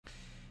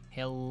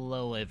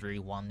Hello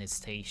everyone, it's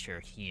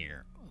Taysher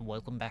here.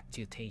 Welcome back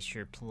to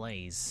Taysher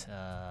Plays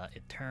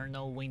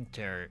Eternal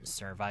Winter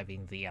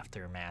Surviving the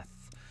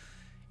Aftermath.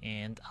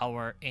 And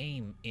our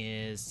aim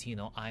is,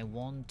 I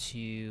want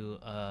to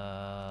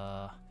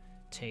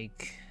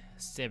take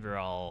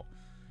several,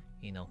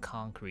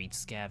 concrete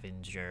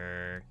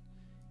scavenger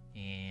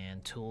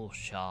and tool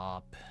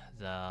shop,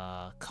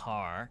 the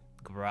car,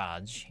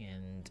 garage,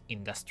 and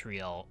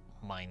industrial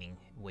mining,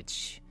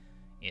 which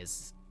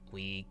is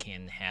we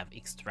can have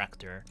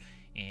extractor,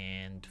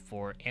 and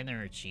for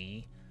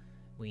energy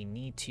we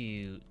need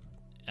to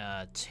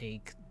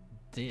take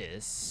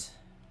this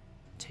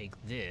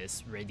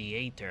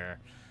radiator,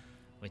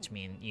 which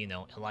means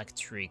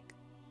electric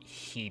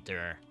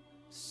heater.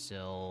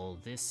 So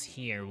this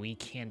here we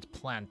can't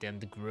plant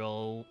and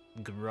grow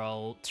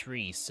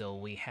trees, so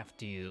we have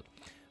to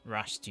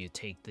rush to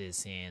take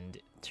this and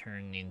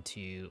turn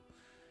into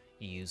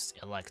use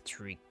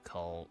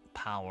electrical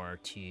power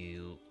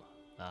to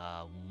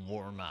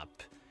warm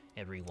up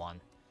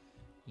everyone.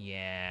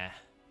 Yeah,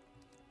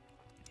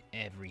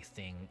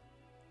 everything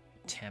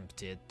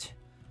tempted.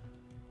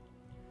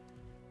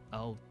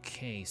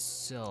 Okay,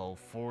 so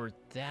for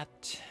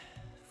that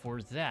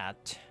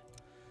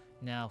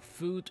now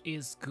food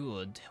is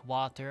good,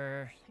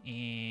 water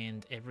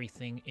and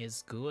everything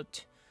is good.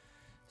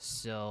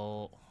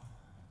 So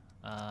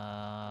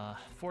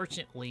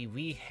fortunately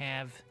we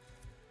have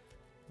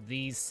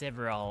these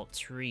several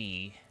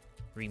trees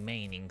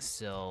remaining,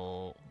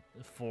 so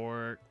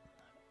for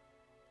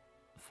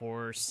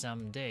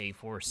some day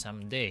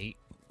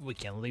we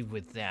can live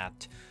with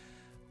that.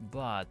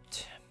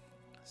 But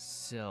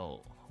so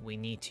we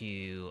need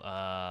to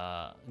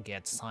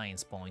get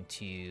science point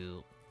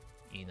to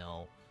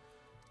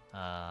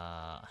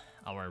our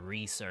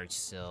research,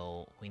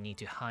 so we need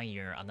to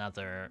hire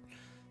another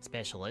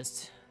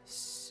specialist,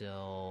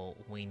 so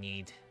we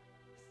need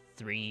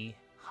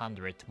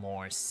 300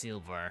 more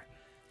silver.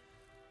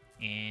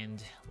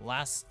 And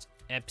last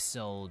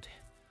episode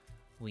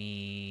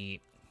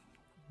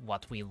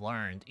what we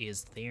learned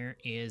is there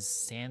is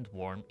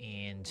sandworm,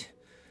 and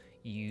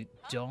you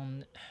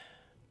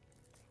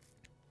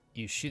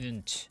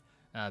shouldn't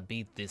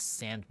beat this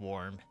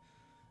sandworm,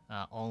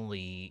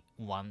 only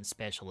one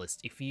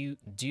specialist. If you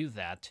do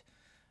that,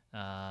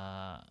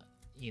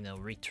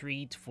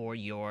 retreat for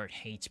your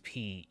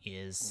HP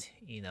is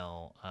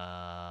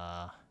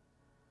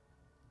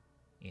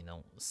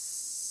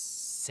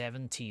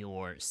 70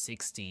 or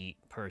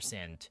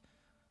 60%.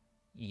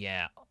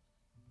 Yeah,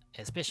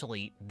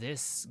 especially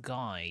this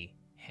guy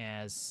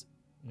has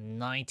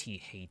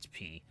 90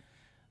 HP.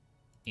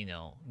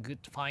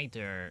 Good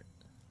fighter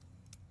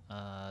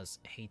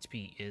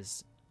HP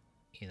is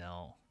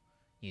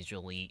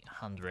usually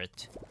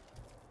 100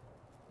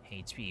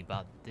 HP,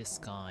 but this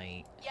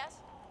guy, yes,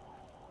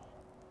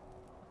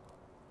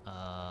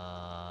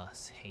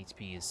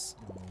 HP is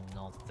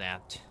not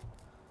that,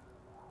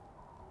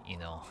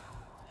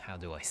 how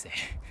do I say,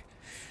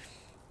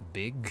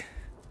 big.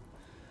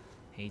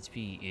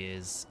 HP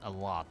is a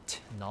lot,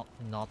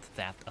 not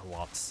that a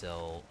lot,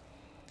 so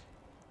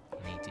you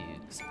need to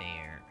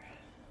spare.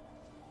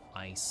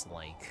 Ice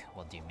like,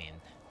 what do you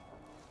mean?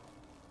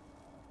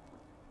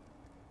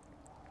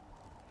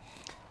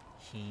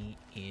 He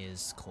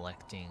is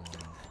collecting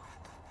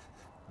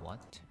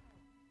what?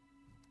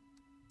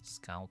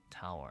 Scout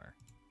tower.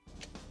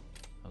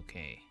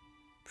 Okay,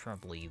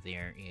 probably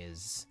there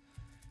is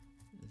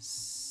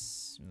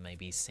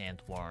maybe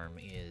sandworm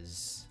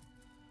is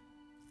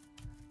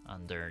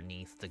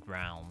underneath the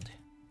ground.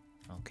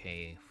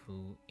 Okay,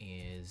 who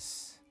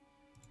is...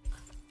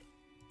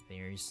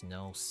 There's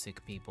no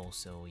sick people,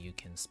 so you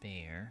can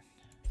spare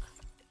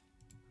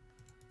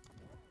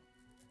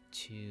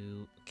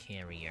 2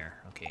 carrier.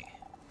 Okay.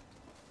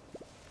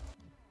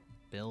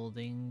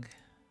 Building.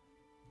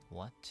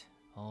 What?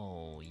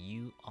 Oh,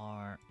 you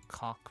are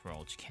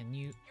cockroach. Can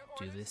you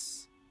do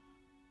this?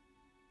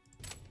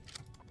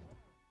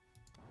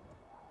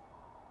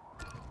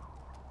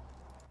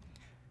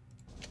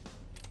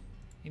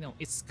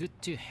 It's good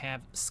to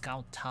have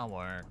scout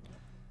tower,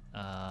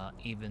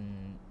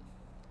 even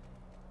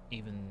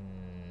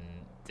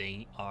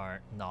they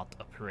are not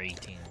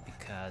operating,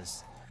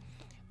 because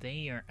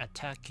they are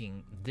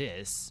attacking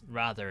this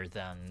rather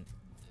than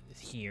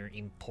here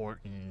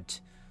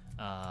important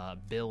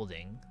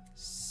building,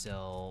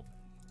 so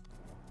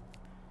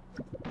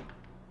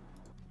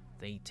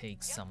they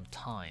take some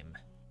time.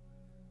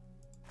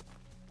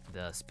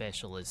 The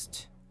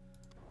specialist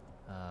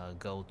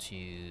go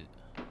to...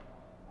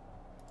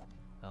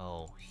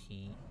 Oh,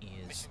 he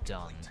is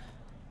done.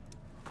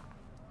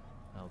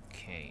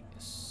 Okay,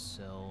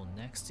 so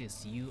next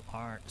is you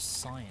are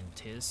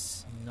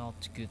scientist,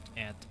 not good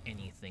at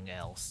anything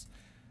else.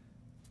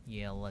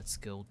 Yeah, let's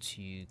go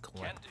to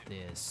collect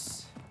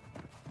this.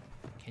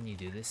 Can you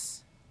do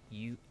this?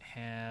 You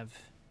have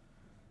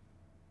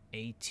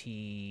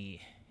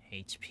 80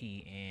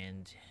 HP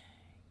and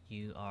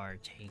you are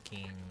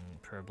taking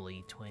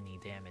probably 20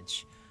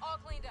 damage. all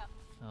cleaned up.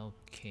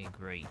 Okay,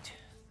 great.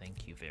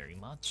 Thank you very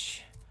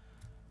much.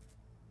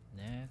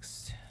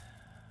 Next,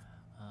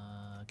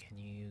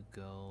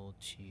 go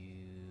to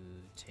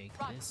take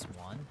this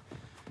one.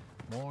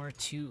 More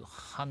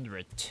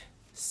 200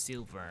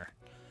 silver.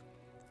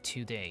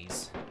 2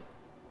 days.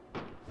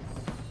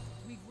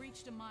 We've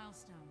reached a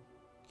milestone.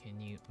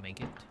 Can you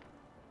make it?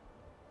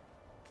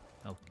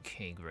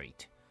 Okay,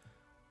 great.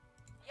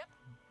 Yep.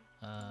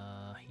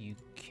 You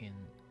can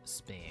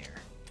spare.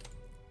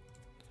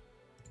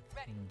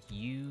 Ready. And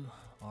you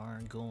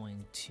are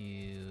going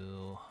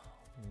to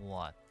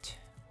what?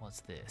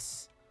 What's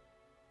this?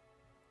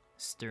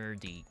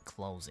 Sturdy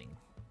closing.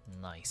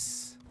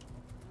 Nice.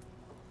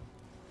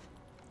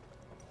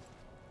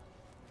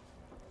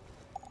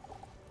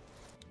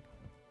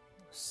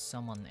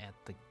 Someone at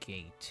the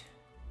gate.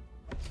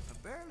 A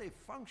barely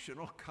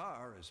functional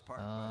car is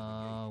parked by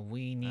the gate.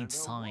 We need And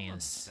a woman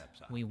science.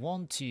 steps out. We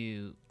want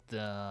to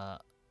the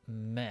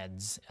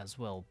meds as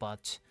well,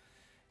 but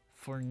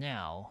for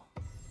now,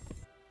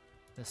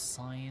 the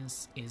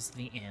science is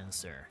the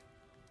answer.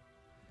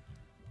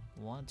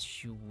 What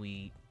should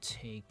we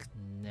take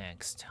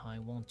next? I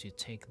want to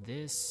take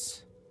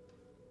this.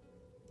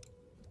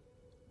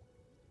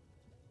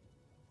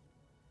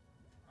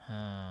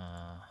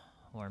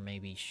 Or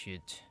maybe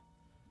should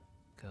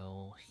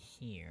go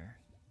here.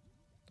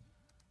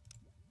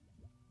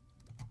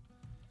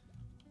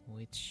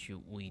 Which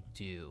should we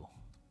do?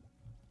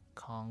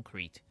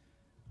 Concrete.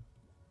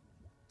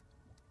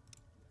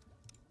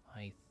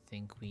 I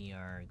think we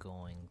are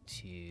going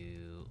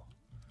to...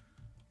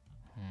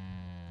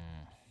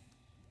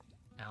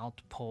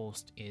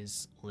 Outpost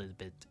is a little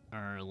bit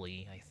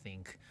early, I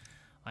think.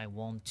 I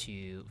want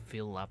to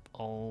fill up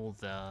all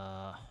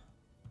the...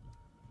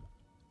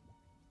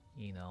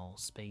 You know,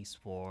 space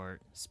for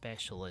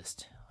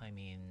specialist. I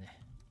mean...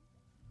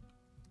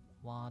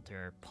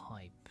 Water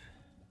pipe.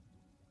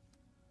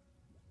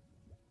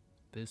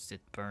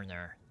 Boosted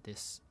burner.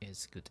 This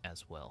is good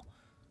as well.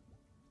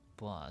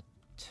 But...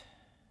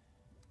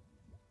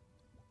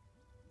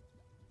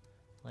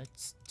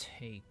 Let's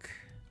take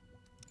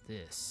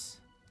this.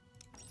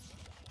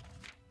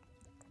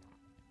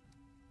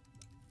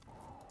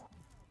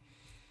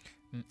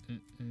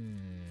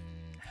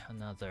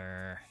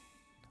 Another...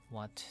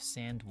 What?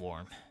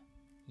 Sandworm.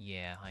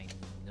 Yeah, I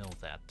know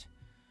that.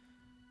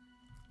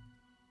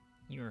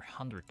 You're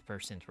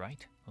 100%,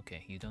 right?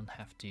 Okay, you don't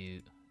have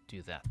to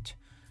do that.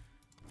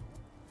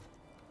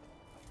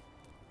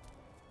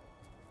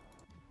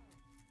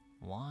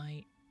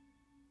 Why?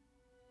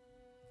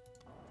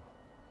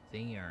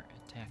 They are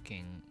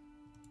attacking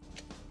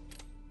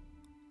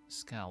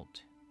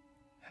Scout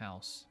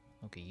house.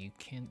 Okay, you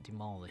can't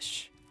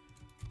demolish.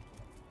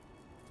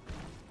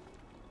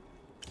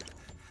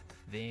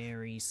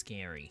 Very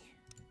scary.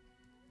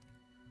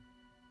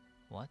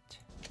 What?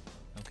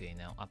 Okay,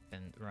 now up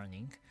and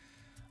running.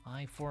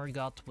 I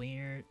forgot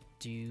where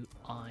do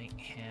I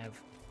have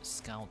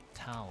Scout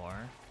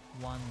Tower.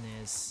 One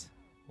is...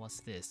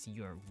 What's this?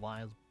 Your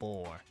wild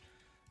boar.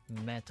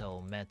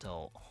 Metal.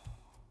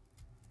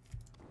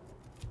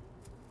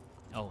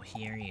 Oh,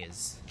 here he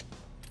is.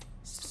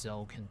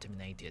 So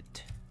contaminated.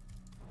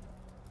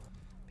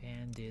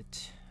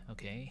 Bandit.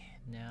 Okay,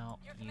 now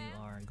you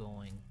are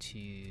going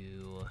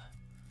to...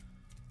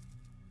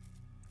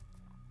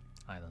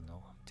 I don't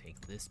know,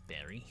 take this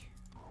berry.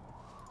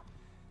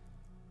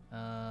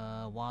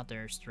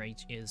 Water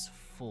storage is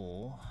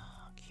full.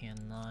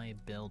 Can I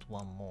build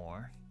one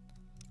more?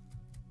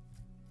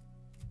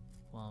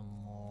 One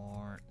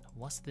more.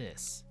 What's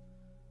this?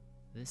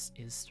 This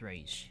is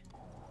storage.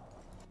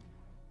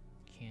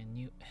 Can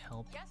you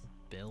help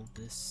build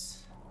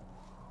this?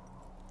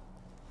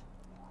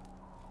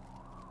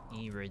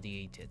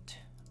 Irradiated.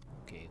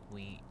 Okay,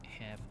 we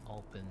have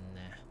open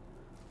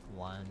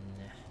one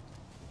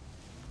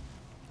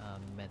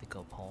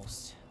medical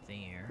post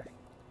there.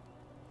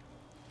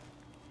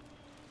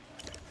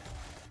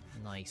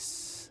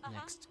 Nice.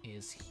 Next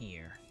is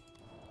here.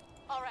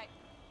 All right.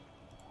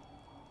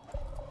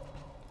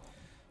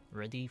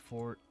 Ready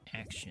for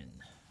action.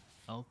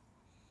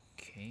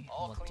 Okay,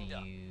 All what do cleaned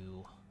up.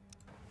 you...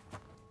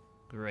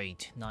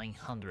 Great,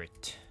 900.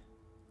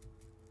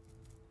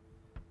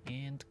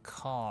 And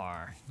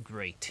car,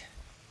 great.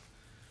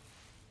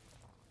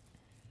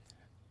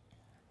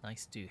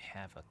 Nice to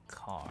have a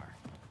car.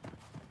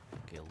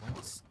 Okay,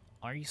 let's...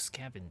 Are you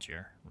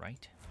scavenger,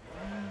 right?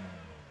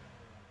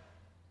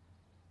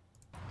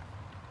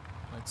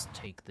 Let's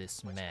take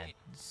this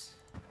meds.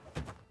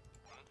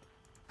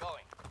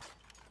 Going.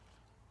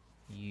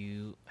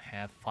 You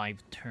have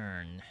 5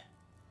 turn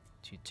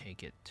to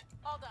take it.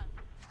 All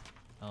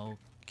done.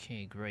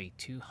 Okay, great.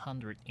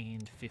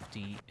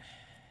 250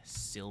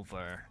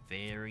 silver.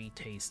 Very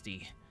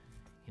tasty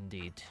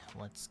indeed.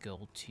 Let's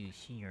go to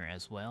here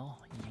as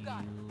well.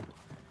 You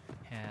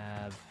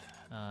have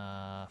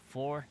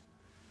 4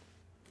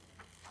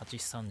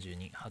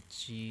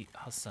 832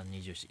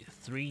 8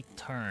 3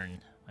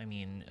 turn. I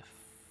mean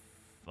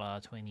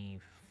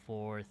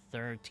 24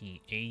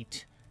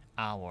 38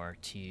 hour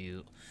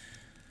to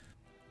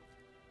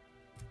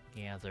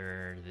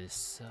gather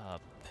this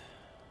up.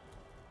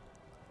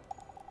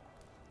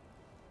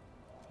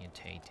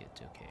 Mutate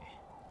it, okay.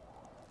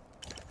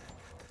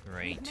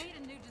 Great. We've made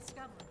a new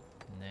discovery.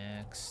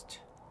 Next.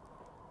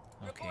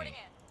 Reporting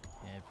Okay.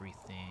 in.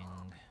 Everything.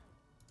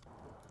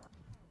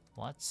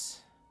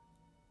 What's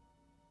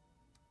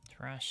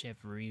trash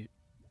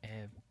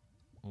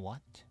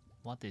what?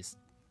 What is?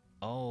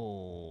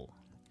 Oh,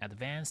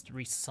 advanced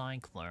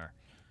recycler.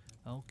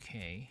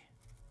 Okay.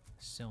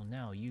 So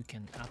now you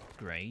can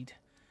upgrade.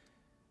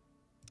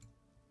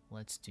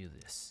 Let's do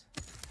this.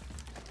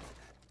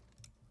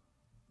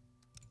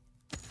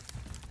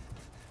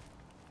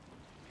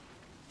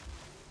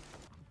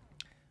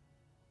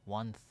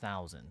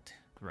 $1,000.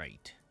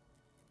 Great.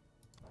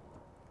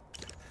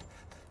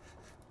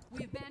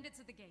 We have bandits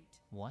at the gate.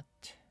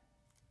 What?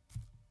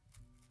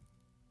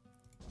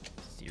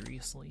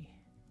 Seriously?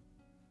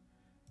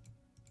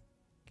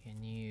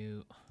 Can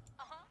you...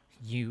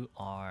 You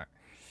are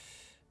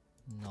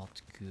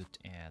not good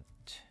at...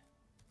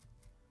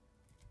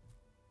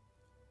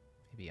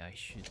 Maybe I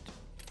should...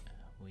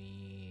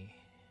 We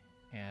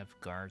have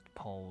guard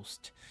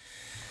post.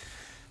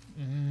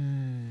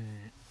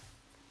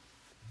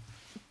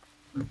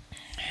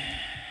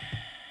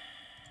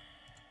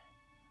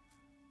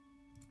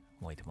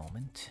 Wait a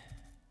moment.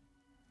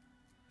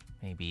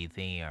 Maybe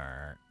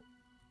they're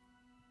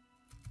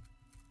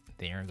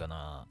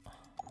gonna...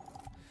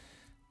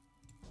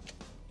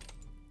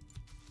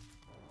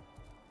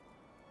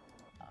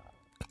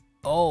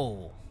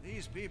 Oh!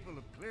 These people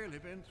have clearly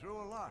been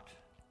through a lot.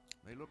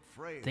 They look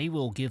frail. They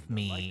will give They're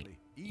me, likely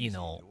you easy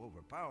know, to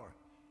overpower.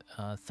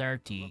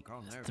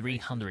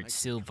 300 Makes it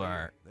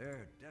silver clear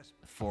they're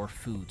desperate. for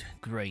food.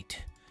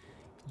 Great.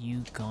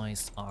 You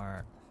guys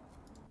are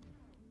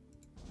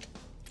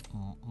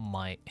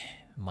my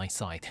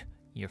side,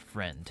 your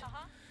friend.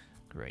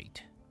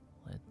 Great.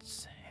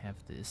 Let's have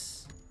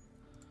this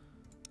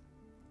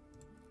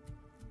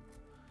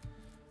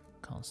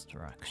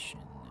construction.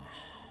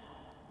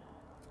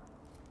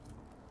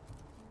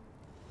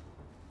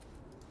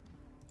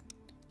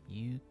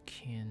 You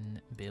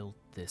can build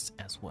this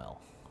as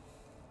well.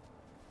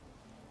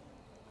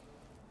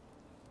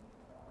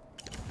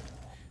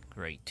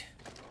 Great.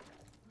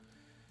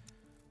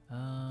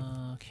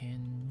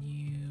 Can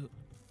you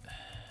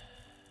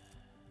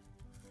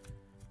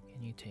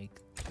take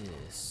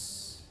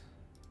this?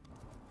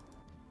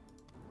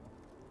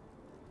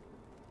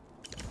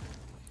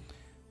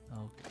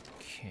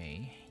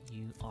 Okay,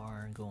 you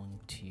are going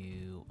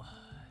to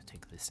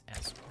take this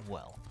as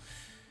well.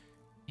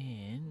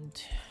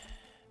 And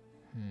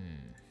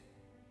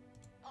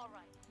All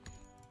right.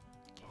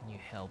 can you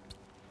help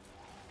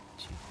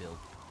to build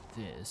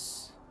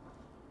this?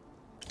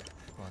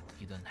 But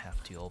you don't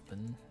have to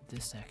open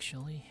this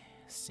actually,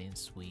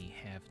 since we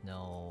have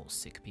no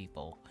sick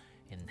people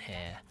in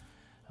here.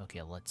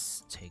 Okay,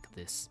 let's take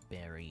this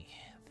berry.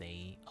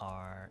 They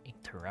are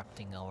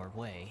interrupting our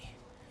way.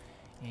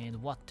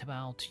 And what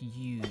about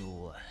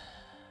you?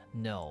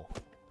 No.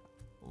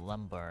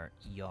 Lumber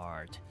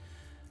yard.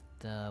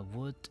 The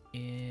wood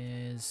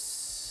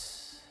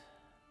is...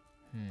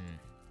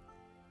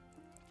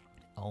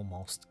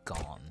 almost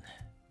gone.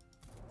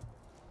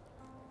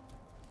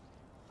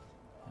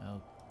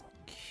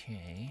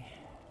 Okay.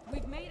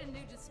 We've made a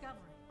new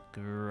discovery.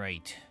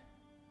 Great.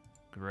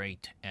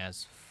 Great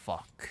as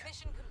fuck.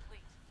 Mission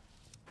complete.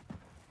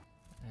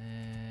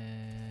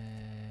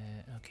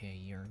 Okay,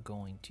 you're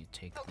going to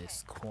take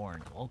this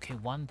corn. Okay,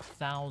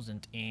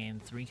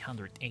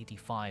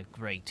 1,385.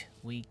 Great.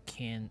 We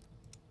can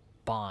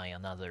buy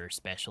another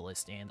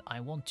specialist, and I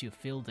want to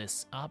fill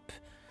this up.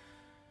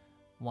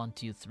 1,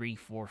 2, 3,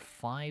 4,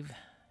 5.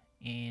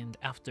 And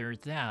after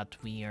that,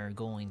 we are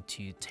going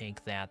to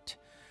take that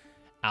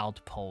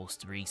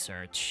outpost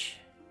research.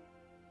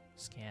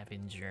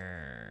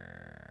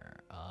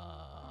 Scavenger.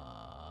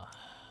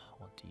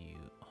 What do you...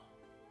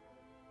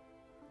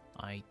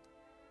 I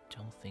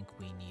don't think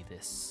we need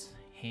this.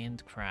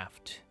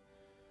 Handcraft.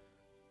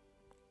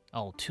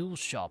 Oh, tool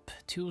shop.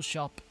 Tool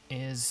shop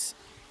is,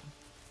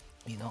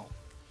 you know,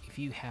 if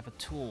you have a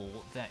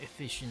tool, that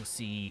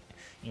efficiency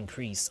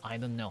increase. I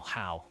don't know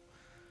how.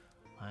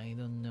 I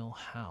don't know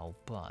how,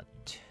 but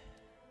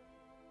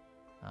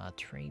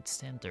trade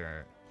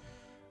center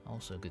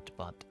also good,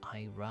 but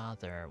I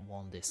rather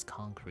want this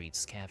concrete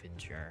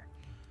scavenger.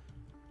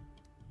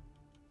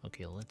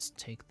 Okay, let's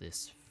take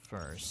this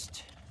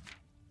first.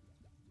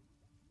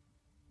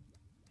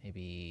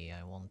 Maybe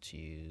I want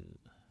to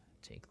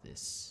take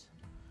this.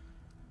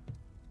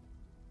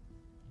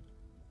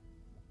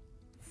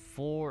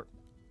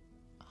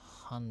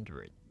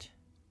 400.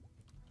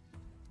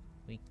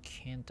 We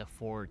can't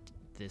afford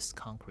this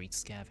concrete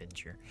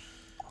scavenger.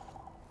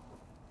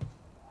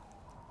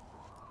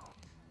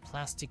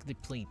 Plastic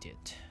depleted.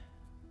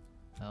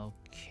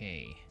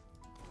 Okay.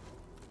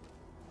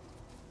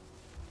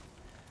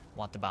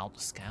 What about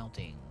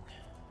scouting?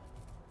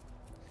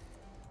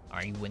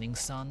 Are you winning,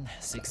 son?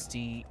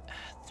 63%.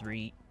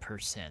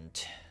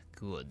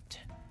 Good.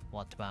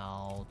 What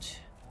about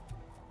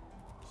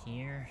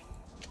here?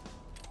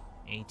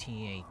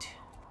 88.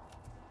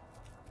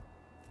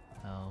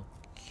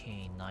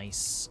 Okay,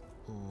 nice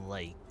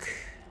lake.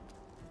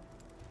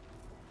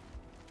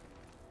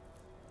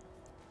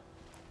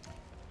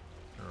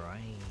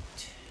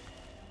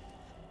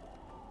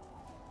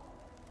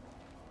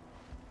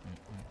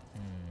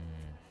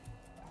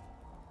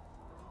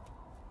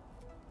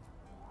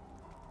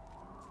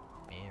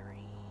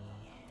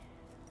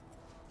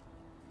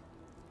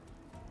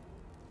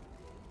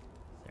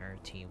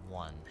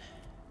 31.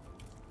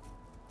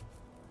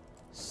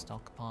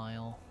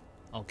 Stockpile.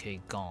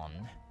 Okay,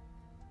 gone.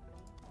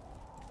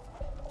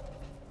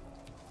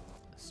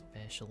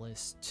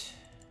 Specialist.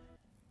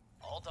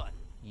 All done.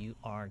 You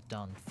are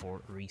done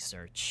for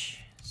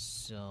research.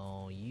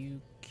 So you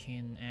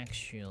can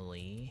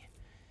actually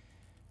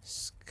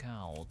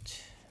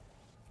scout.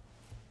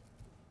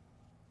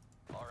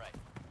 All right.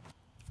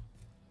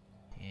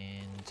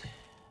 And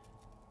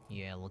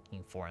yeah,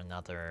 looking for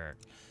another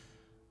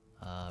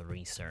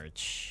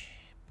research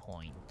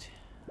point.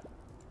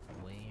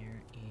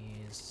 Where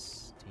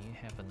is... do you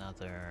have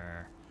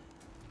another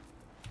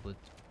wood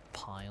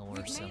pile or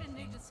We've made a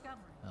something? new discovery.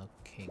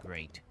 Okay,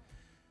 great.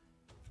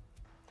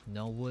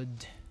 No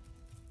wood.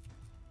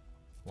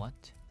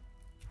 What?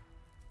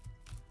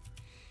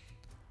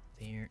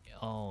 There...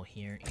 oh,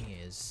 here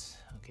is...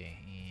 okay,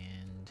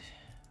 and...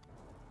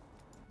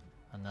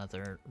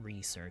 another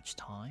research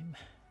time.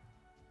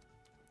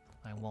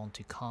 I want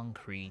to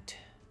concrete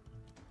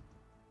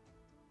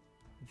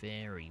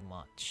very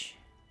much.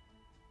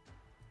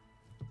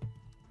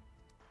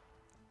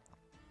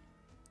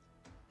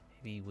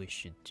 Maybe we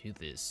should do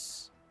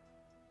this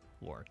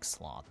work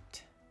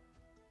slot.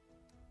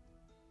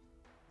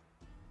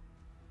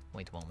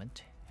 Wait a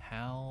moment.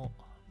 How...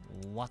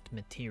 what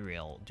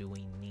material do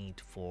we need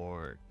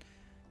for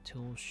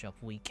tool shop?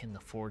 We can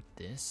afford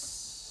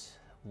this.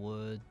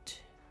 Wood...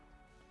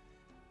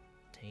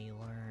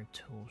 tailor,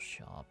 tool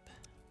shop.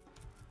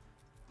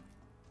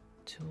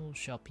 Tool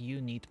shop, you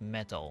need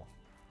metal.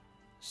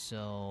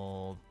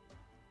 So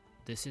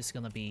this is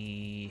gonna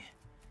be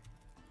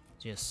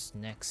just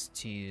next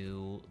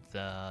to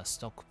the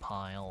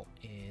stockpile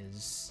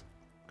is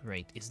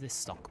great. Is this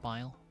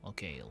stockpile?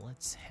 Okay,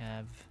 let's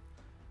have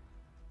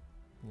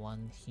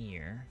one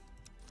here.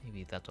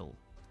 Maybe that'll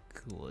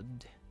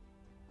good.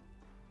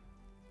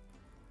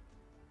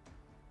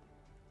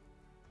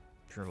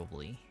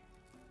 Probably.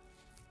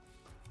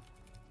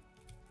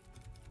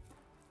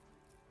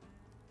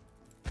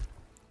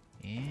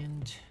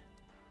 And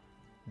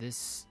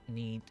this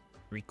need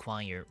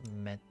require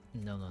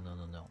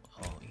no.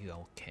 Oh, you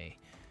okay?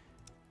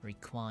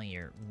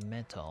 Require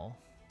metal.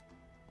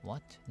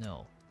 What?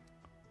 No.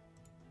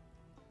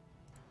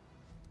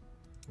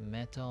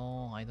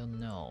 Metal, I don't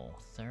know.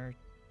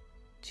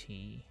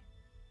 30.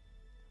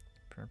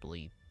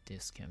 Probably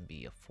this can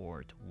be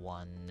afford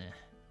one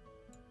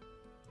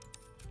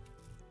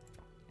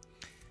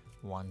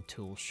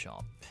tool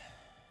shop.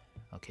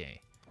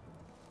 Okay.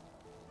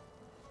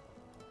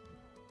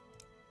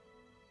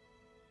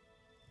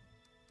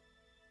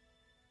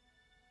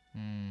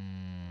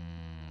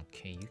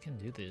 Okay, you can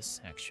do this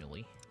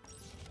actually.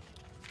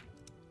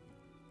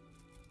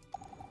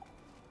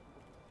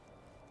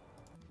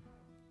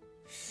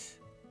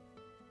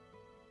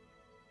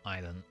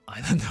 I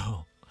don't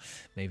know.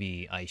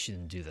 Maybe I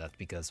shouldn't do that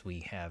because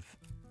we have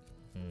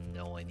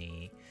no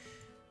any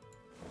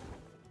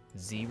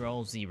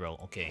 0, 0.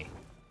 Okay.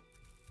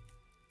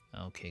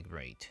 Okay,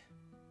 great.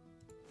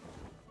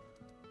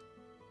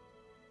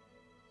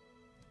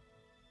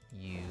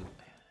 You...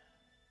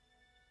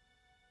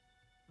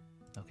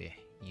 okay,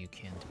 you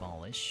can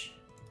demolish.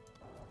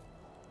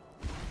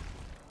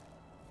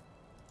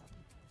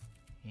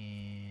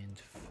 And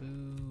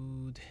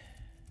food.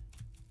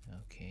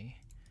 Okay,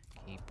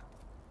 keep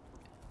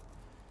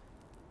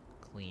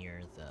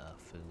clear the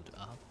food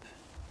up.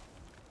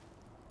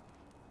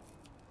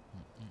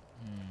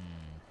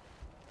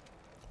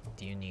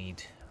 Do you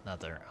need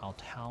another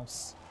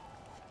outhouse?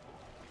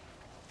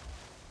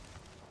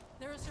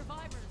 There are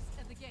survivors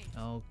at the gate.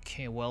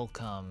 Okay,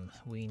 welcome.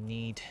 We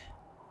need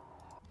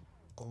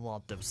a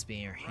lot of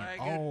spare hand.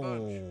 Ragged Oh,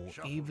 bunch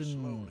shuffle even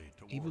slowly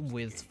towards the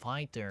with gate.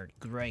 fighter,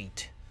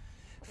 great,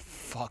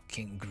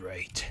 fucking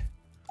great.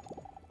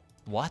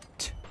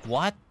 What?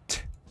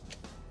 What?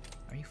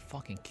 Are you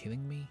fucking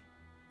kidding me?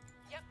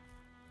 Yep.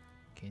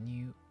 Can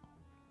you?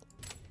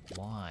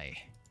 Why?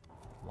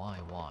 Why?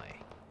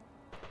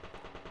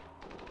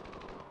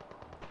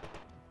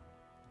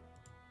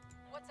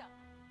 What's up?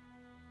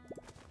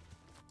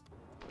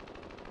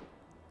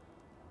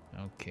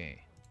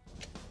 Okay.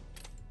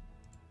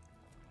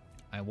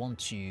 I want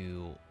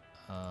to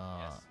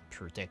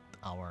protect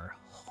our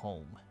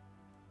home.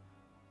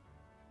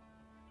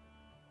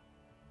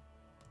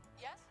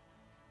 Yes?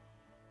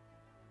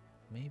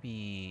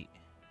 Maybe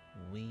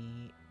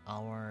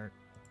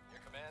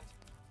Your command.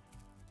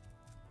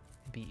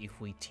 maybe if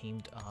we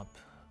teamed up,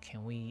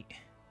 can we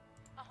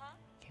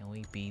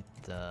Uh-huh. beat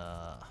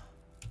the,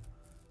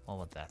 what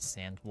was that,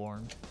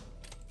 sandworm?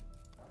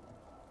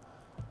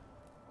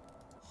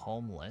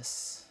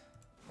 Homeless.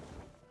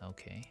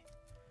 Okay.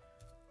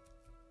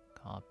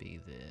 Copy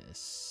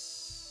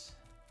this.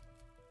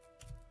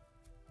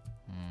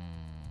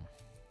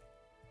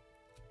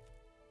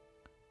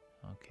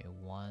 Okay,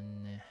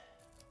 one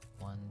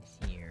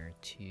here,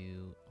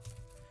 two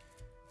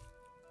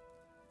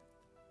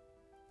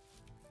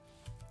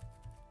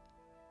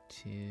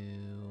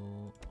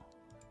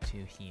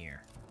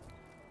here.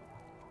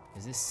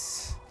 Is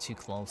this too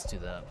close to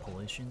the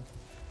pollution?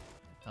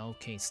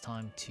 Okay, it's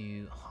time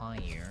to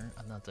hire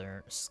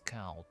another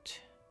scout.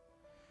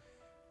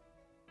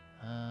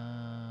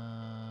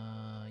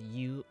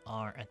 You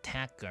are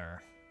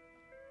attacker.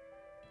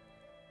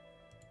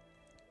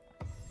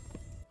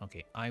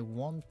 Okay, I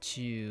want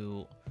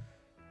to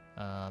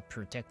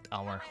protect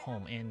our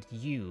home, and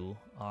you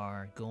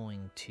are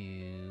going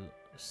to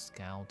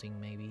scouting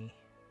maybe?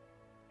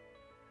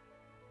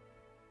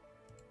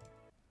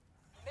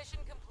 Mission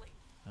complete.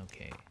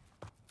 Okay.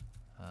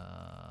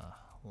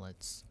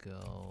 Let's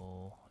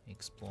go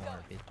explore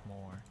a bit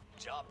more.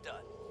 Job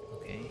done.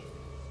 Okay.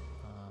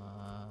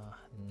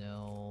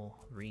 No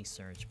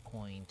research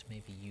point.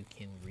 Maybe you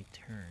can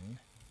return.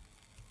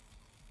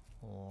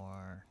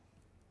 Or...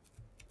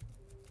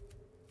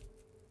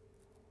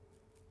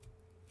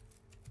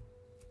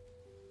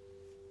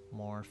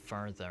 more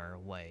further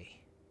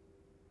away.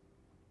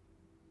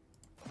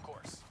 Of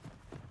course.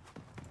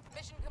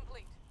 Mission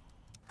complete.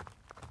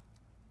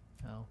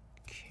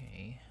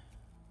 Okay.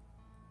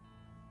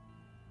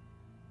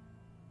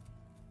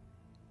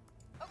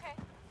 Okay.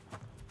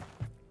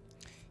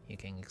 You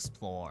can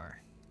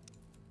explore.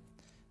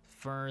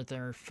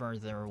 Further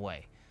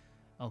away.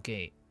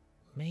 Okay.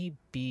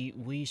 Maybe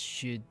we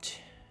should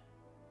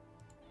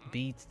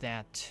beat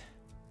that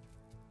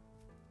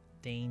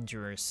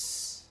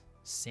dangerous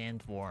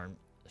sandworm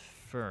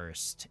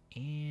first,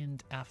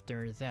 and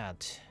after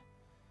that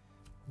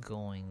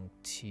going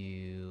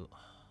to...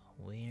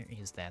 where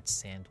is that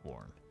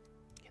sandworm?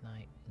 Can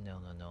I...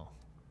 no.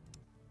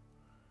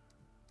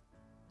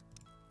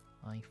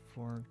 I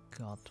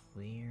forgot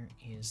where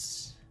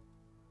is...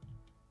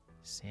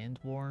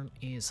 sandworm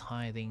is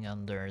hiding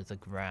under the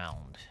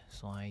ground,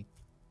 so I'm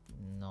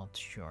not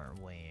sure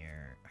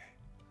where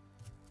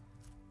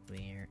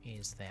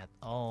is that.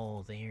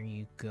 Oh, there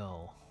you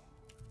go.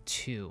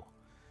 2.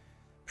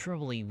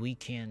 Probably we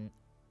can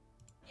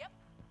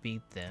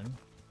beat them.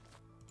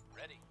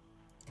 Ready.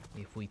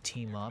 If we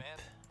team Your up.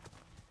 command.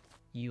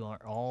 You are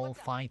all What's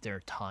up?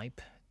 fighter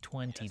type.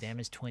 20 Yes.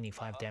 damage,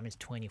 25 damage,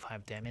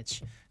 25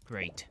 damage.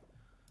 Great.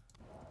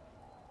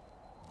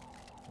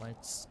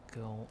 Let's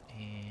go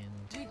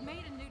and... We've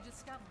made a new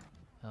discovery.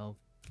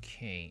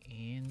 okay,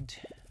 and...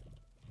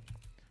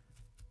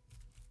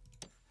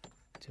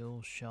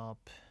 tool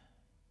shop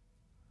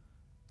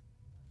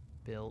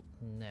built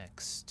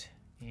next.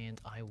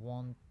 And I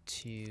want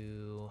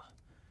to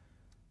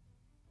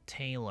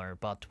tailor,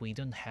 but we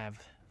don't have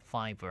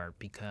fiber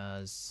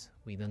because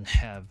we don't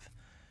have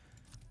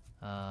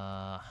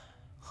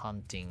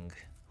hunting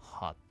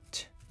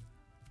hut.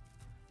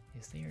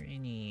 Is there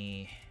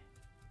any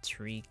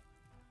tree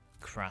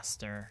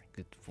cluster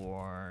good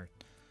for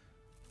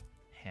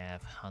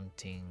have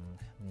hunting?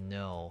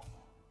 No.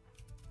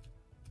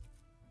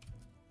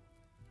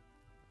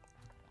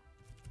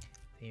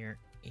 There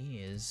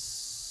is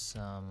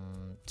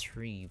some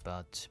tree,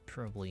 but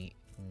probably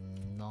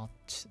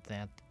not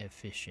that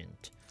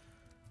efficient.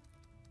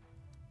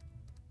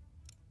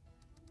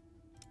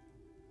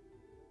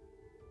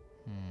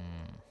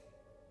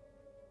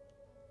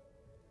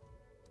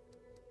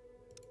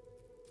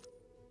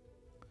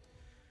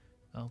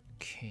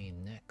 Okay,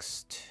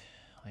 next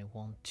I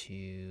want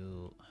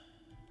to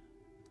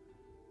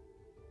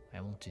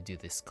do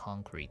this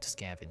concrete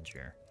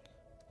scavenger.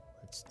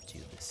 Let's do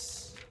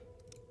this.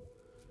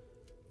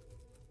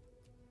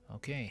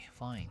 Okay,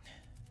 fine.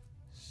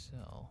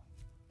 So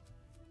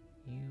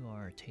you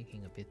are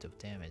taking a bit of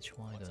damage.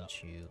 Why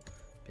don't you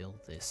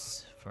build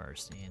this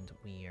first, and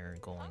we are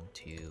going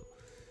to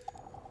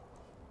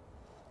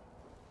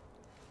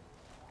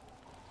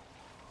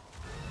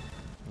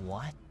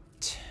what?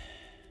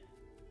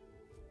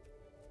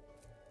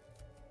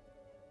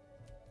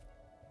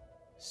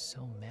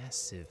 So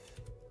massive.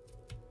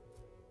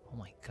 Oh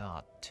my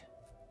god.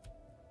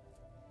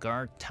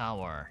 Guard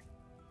tower.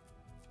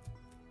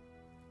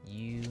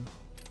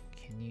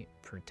 Can you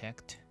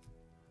protect?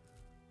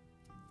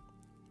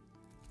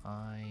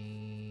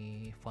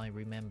 If I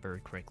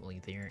remember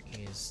correctly, there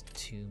is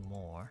 2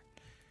 more.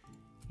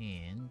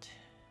 And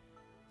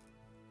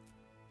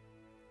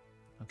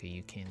okay,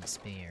 you can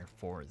spare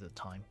for the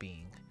time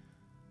being.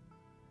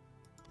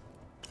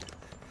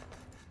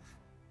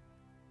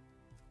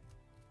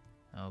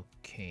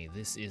 Okay,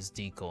 this is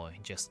decoy,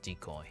 just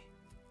decoy.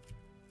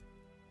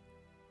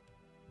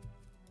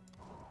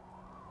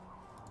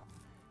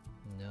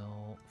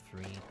 No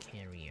free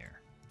carrier.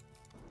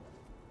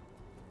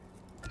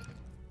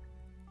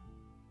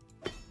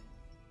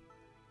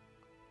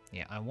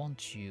 Yeah, I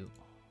want you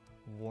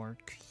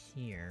work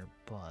here,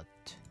 but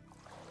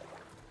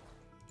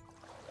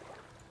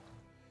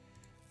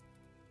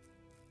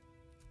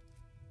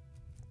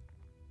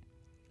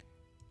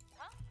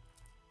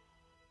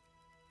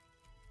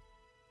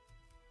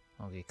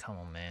okay, come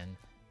on, man.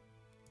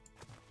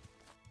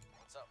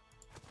 What's up?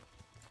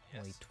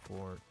 Yes. Wait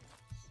for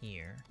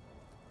here.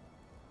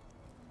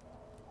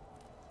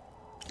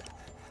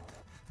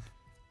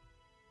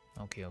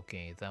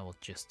 Okay, that was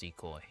just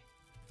decoy.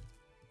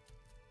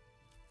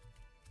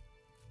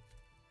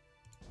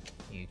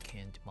 You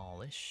can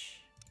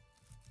demolish.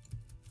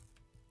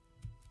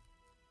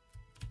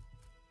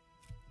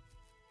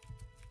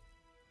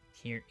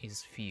 here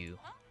is few.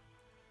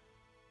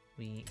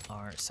 We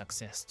are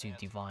success to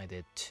divide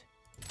it.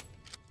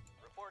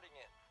 Reporting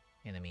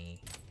in.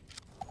 Enemy.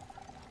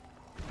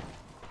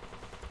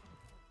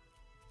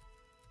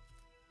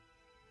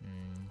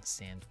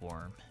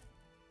 Sandworm.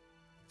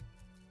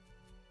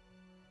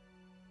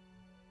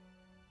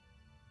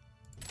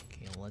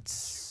 Okay,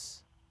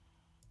 let's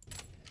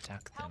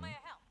attack How them may I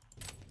help?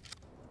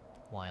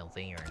 while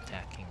they are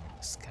attacking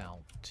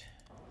Scout.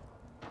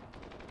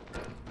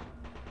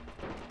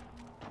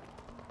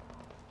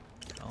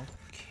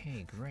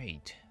 Okay,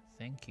 great.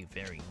 Thank you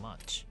very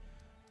much.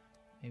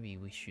 Maybe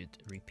we should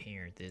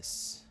repair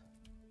this.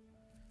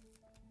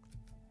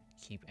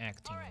 Keep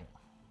acting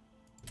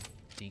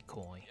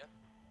decoy. Yep.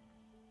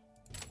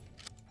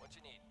 What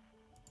you need?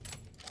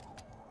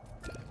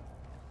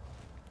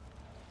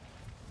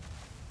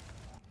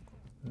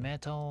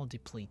 Metal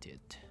depleted.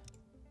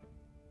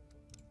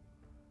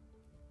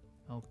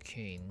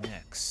 Okay,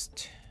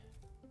 next.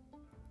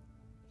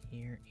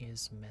 Here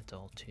is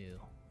metal too.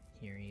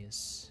 Here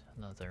is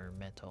another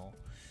metal.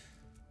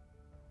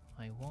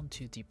 I want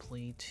to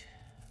deplete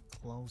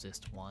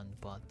closest one,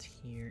 but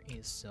here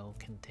is so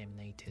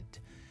contaminated.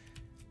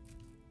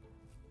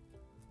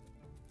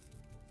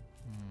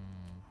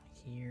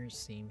 Here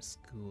seems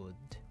good.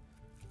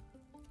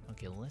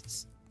 Okay,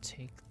 let's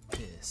take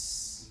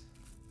this.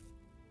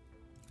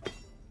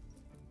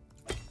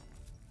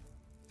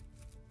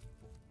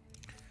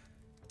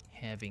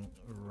 Having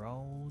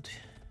road,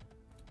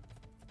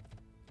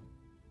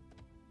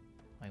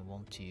 I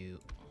want to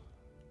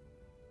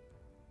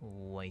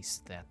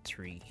waste that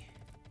tree.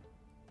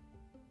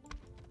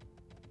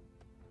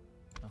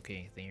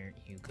 Okay, there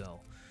you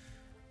go.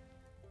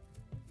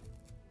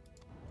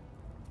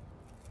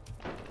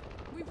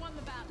 We won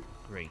the battle.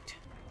 Great.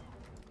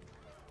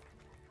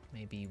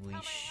 Maybe we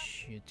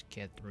should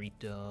get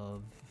rid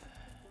of...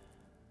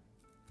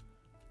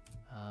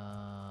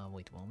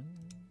 wait a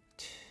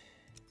moment.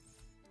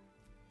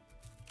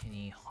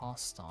 Any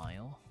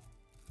hostile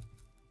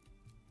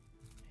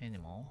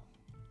animal?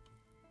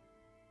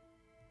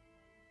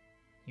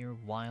 You're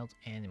wild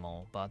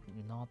animal, but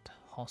not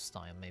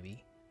hostile,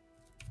 maybe.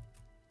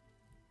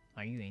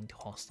 Are you into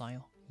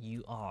hostile?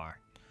 You are.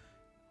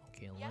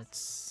 Okay, Yes.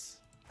 let's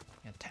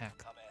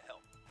attack. How may I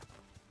help?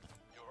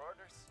 Your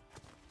orders?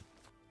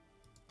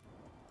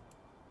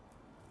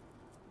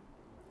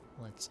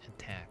 Let's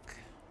attack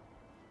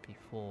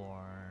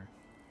before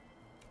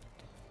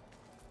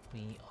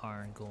we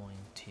are going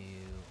to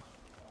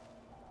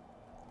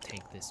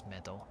take this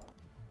medal.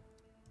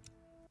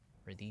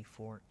 Ready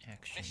for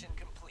action. Mission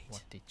complete.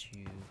 What did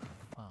you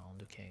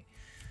found? Okay.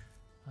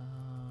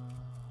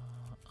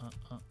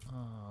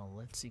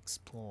 Let's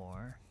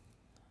explore.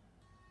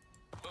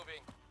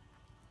 Moving.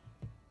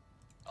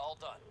 All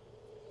done.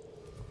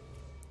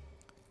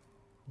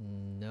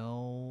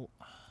 No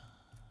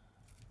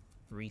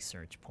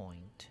research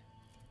point.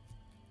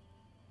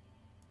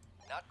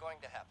 Not going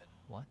to happen.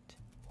 What?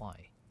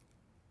 Why?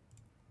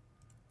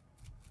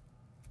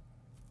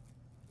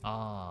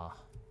 Ah,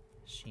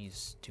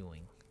 she's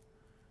doing.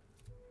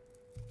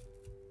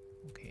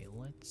 Okay,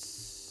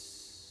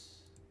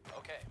 let's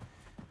Okay.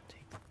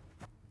 take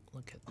a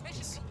look at Mission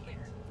this complete.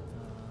 here.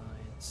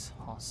 It's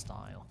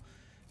hostile.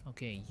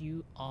 Okay,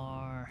 you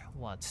are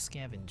what?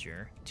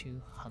 Scavenger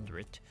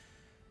 200.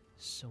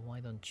 So why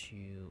don't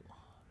you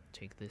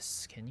take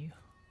this? Can you?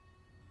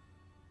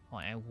 Oh,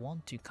 I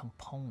want to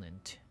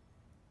component.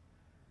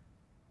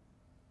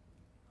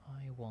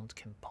 I want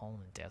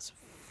component as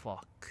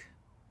fuck.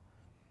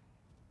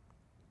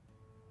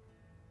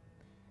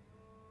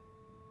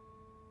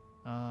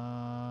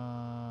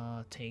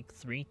 Take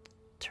 3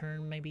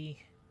 turn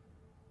maybe?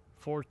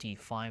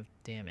 45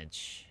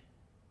 damage.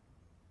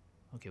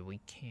 Okay, we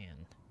can.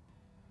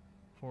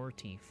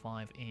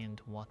 45 and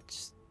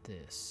what's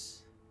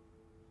this?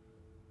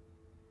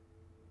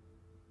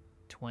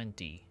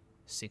 20,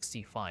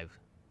 65.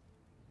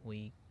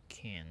 We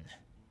can.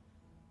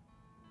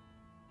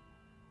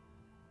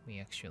 We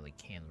actually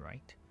can,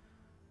 right?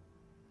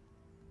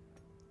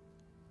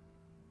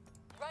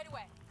 Right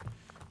away.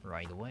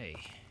 Right away.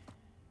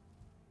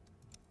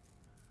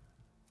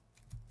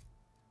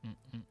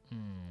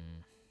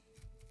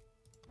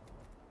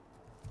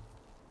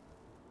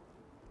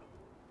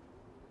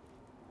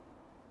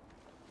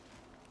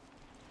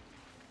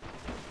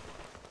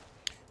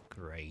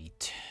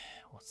 Great.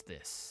 What's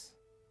this?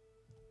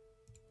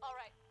 All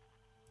right.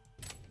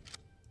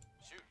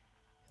 Shoot.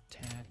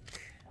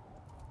 Attack.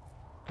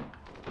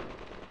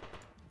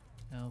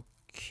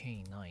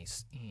 Okay,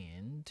 nice.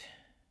 And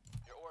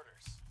Your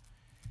orders.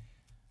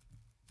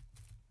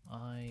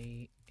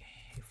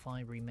 if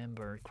I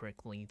remember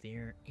correctly,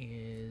 there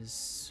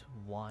is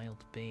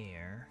wild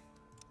bear.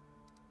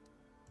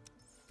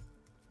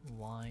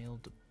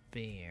 Wild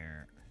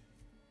bear.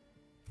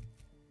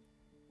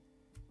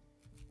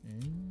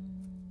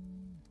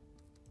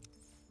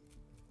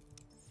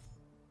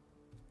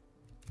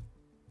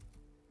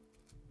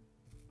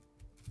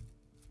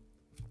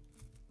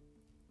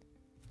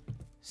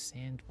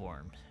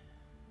 Sandworm.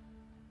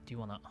 Do you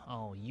wanna...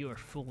 Oh, you're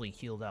fully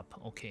healed up.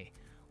 Okay,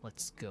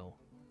 let's go.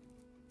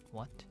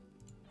 What?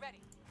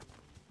 Ready.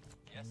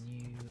 Yes. Can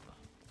you...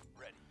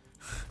 Ready.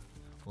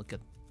 Look at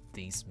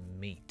these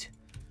meat.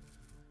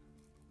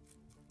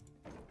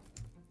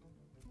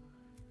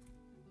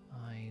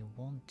 I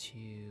want to...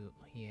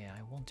 Yeah,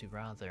 I want to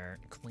rather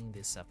clean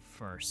this up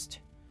first.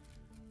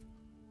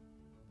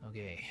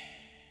 Okay.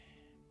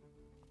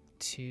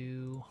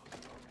 2...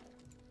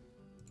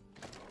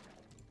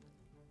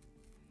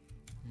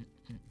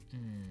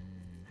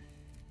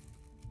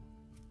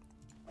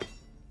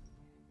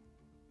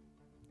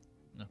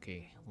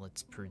 Okay,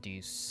 let's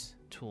produce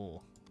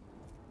tool.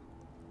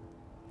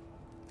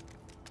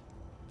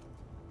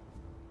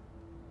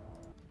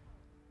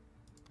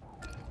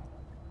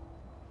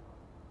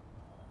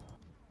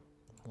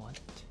 What?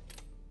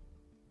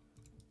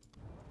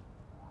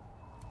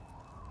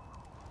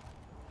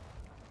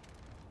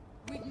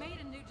 We've made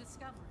a new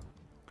discovery.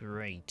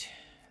 Great.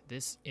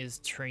 This is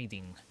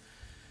trading.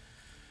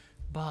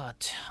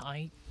 But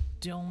I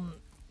don't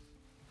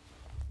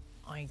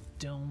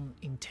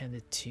intend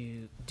it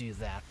to do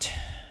that.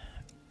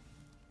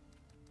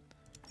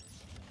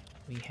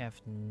 We have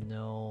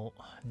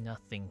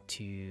nothing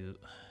to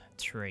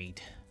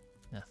trade.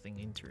 Nothing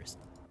interest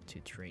to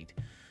trade.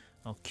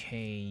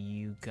 Okay,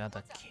 you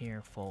gotta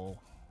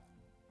careful.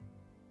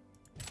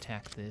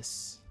 Attack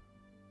this.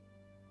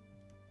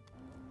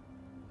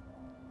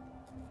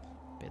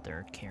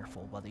 Better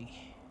careful, buddy.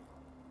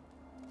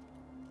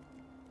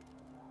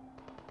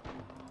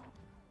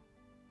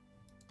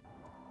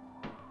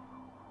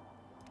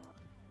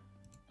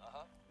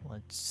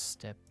 Let's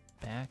step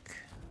back.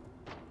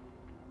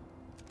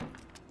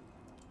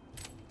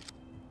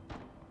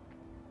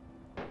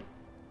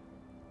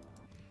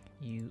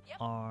 You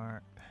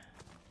are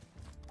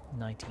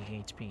 90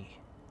 HP.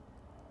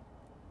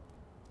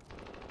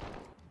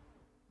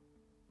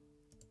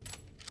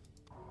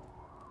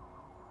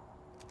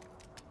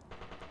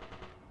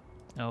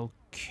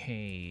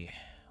 Okay,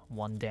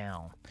 one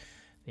down.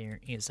 There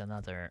is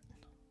another.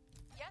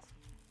 Yes.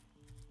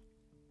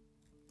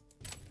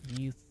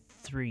 You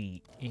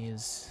 3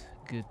 is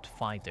good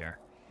fighter.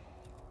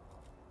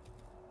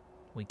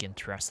 We can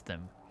trust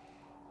them.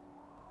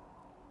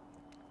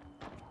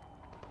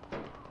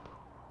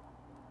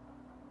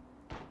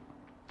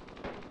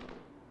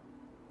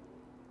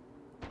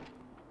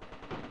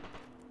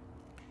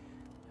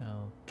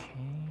 Okay.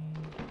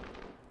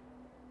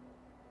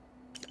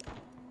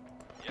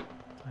 Yep.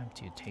 Time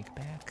to take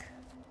back.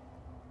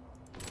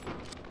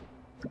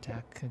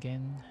 Attack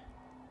again.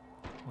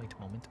 Wait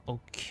a moment.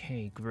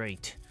 Okay,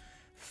 great.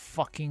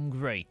 Fucking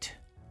great.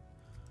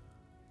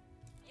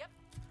 Yep.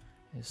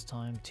 It's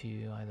time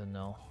to, I don't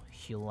know,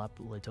 heal up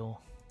a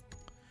little.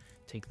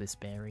 Take this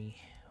berry.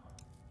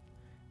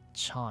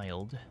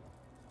 Child.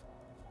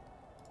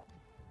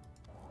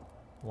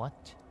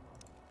 What?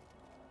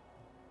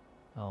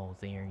 Oh,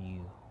 there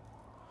you.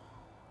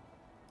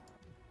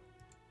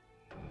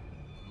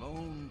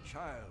 Lone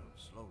child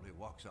slowly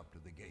walks up to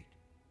the gate,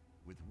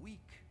 with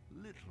weak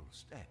little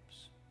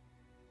steps.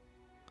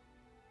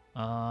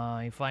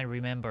 If I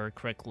remember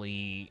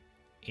correctly,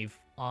 if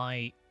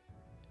I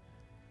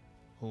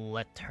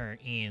let her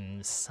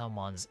in,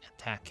 someone's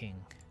attacking.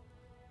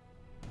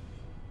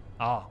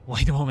 Ah,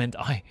 wait a moment,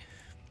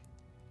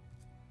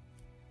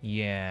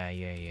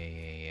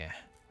 Yeah.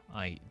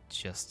 I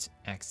just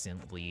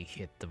accidentally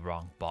hit the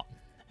wrong button.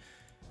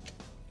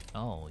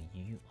 Oh,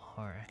 you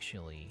are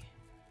actually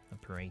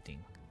operating.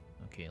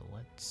 Okay,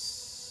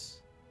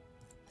 let's...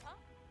 Huh?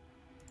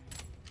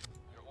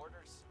 Your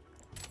orders?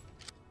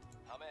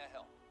 How may I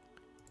help?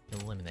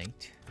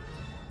 eliminate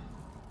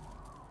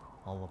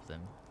all of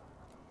them.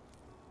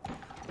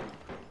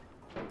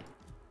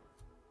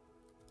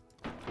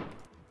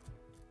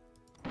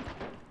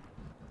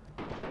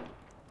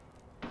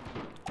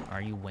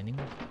 Are you winning?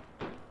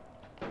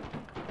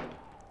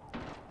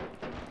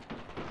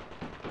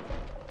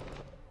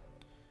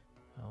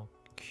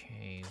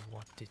 Okay,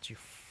 what did you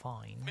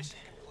find? Mission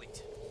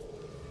complete.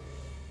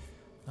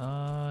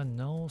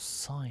 No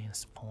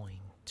science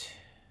point.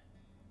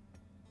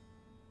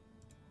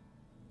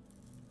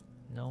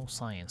 No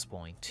science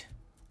point.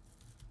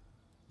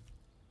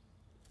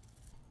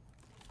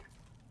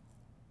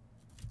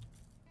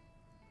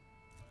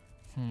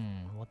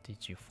 What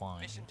did you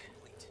find? Mission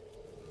complete.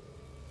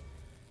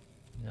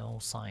 No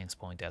science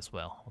point as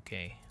well.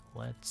 Okay,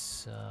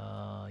 let's,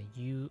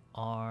 you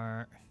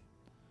are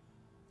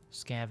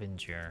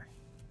scavenger.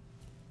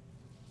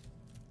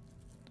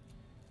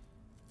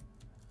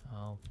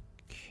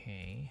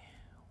 Okay,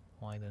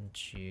 why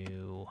don't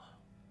you...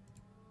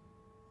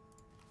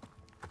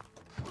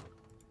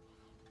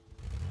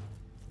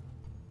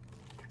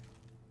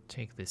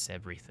 take this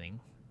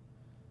everything.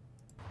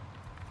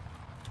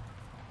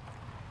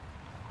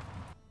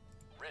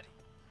 Ready.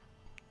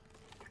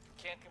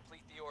 Can't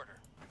complete the order.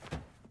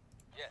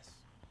 Yes.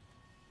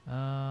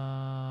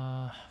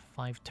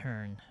 5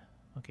 turn.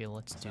 Okay,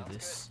 let's do Sounds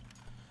this.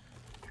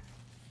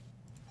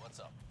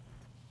 What's up?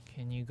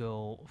 Can you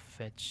go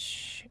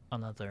fetch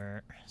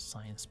another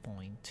science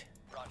point?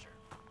 Roger.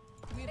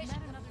 We have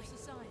met another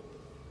society.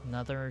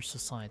 Another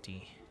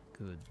society.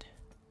 Good.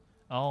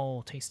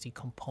 Oh, tasty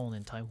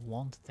component. I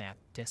want that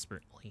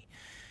desperately.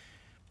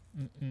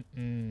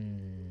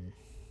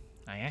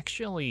 I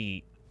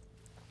actually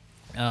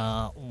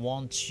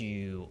want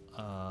to,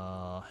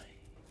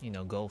 you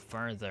know, go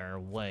further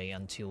away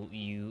until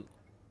you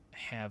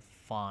have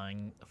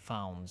found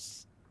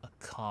a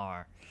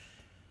car.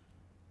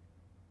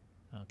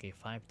 Okay,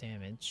 5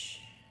 damage.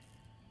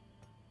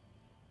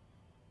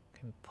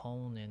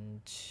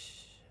 Component,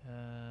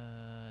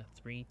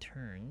 3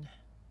 turn.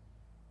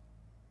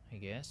 I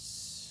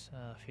guess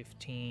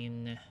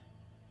 15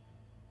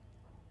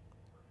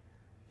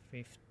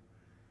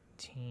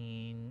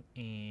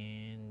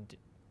 and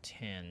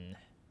 10,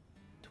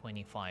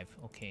 25.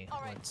 Okay,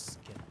 right. let's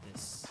get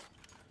this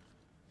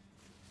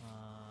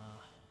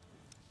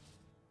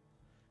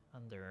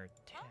under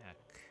attack.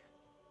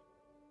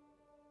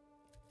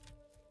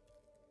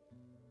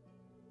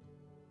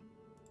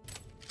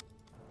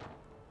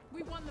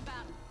 We won the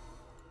battle.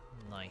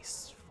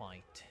 Nice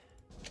fight.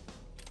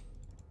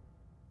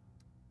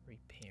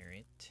 Repair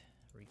it.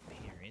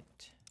 Repair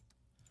it.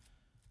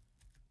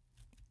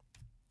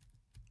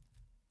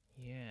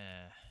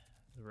 Yeah,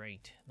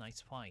 great.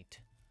 Nice fight.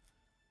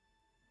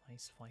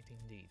 Nice fight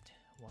indeed.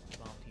 What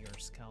about your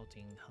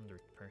scouting?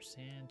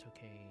 100%.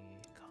 Okay,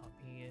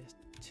 copy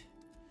it.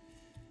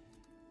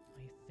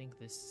 I think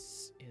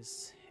this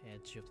is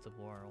Edge of the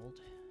World.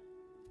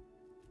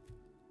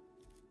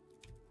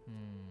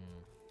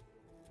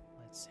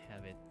 Let's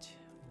have it.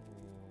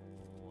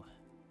 Ooh,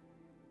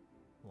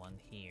 one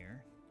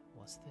here.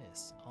 What's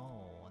this?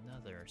 Oh,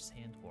 another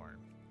sandworm.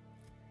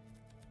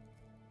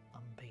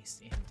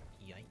 Unbased and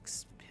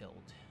yikes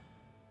pilled.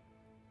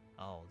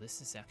 Oh,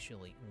 this is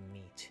actually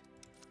meat.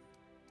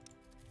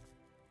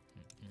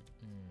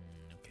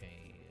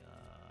 Okay,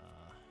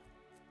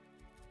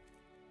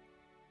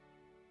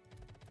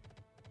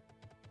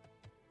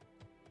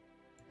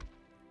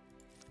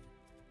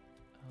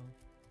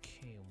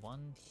 okay,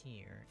 one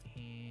here,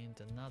 and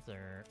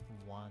another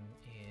one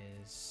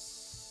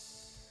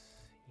is...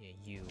 yeah,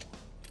 you.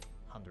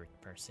 100%.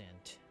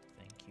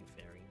 Thank you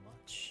very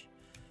much.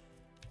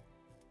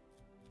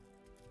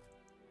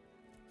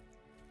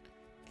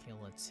 Okay,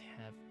 let's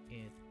have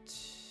it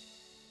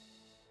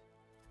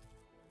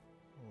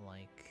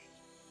like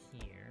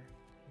here.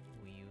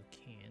 You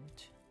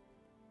can't.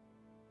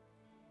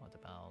 What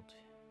about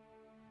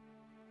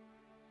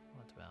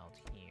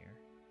here?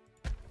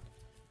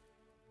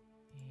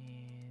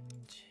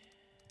 And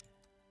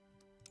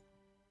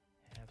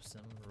have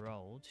some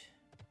road.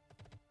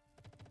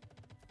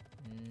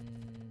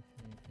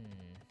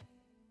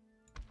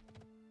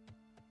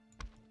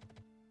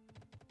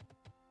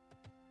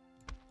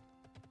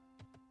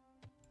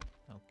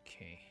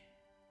 Okay.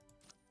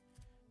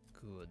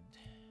 Good.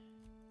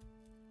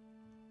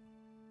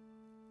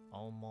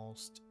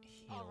 Almost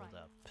healed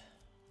right. up.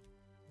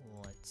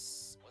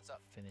 Let's What's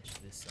up? finish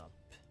this up.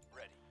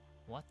 Ready.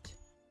 What?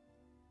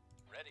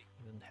 Ready.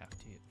 You don't have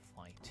to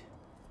fight.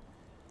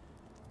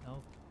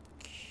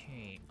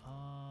 Okay,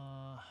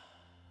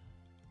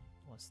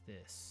 what's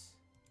this?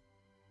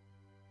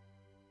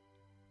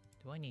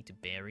 Do I need to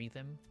bury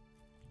them?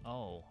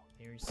 Oh,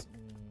 there's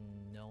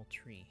no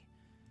tree.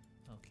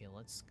 Okay,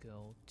 let's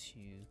go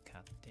to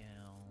cut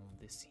down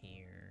this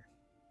here.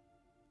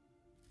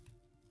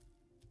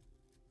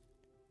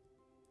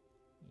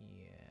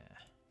 Yeah.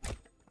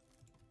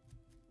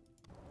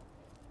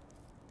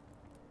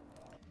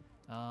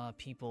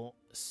 People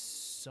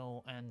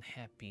so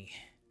unhappy.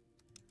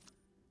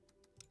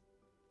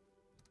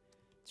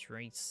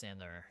 Trade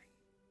center.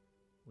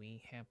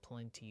 We have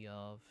plenty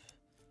of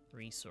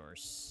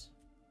resource.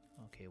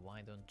 Okay,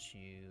 why don't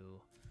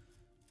you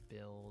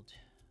build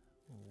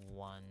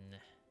one?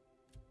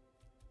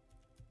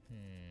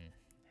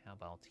 How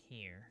about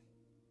here?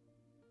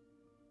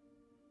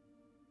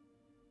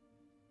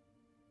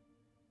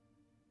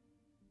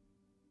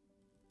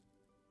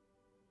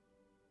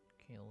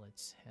 Okay,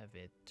 let's have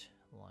it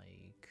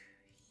like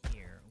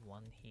here,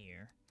 one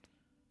here.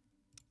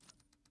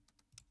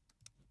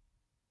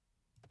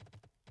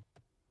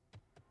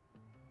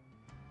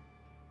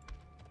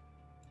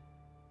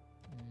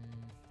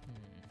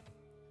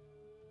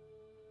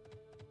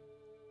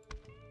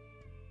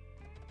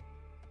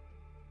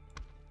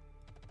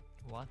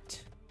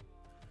 What?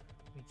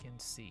 We can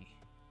see.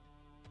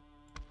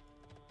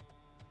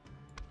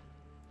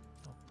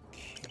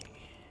 Okay.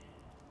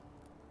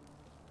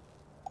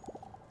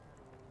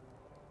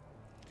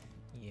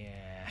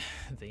 Yeah,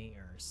 they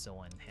are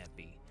so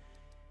unhappy.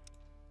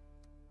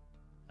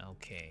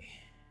 Okay.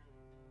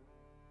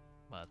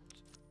 But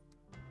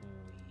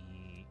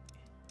we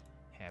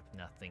have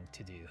nothing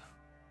to do.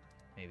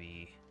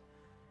 Maybe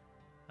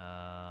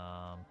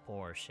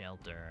pour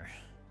shelter.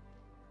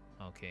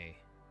 Okay.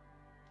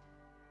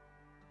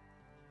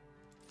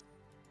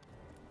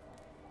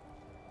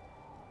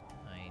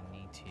 I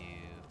need to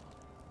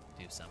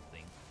do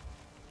something.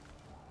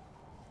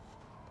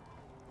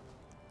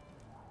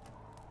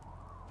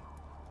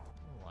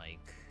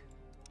 Like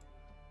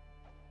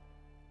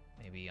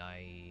maybe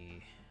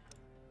I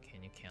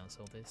Can you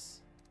cancel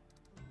this?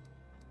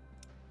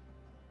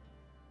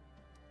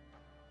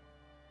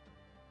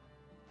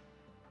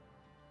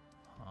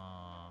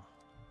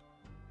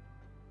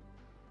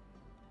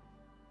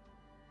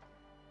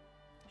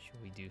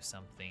 Should we do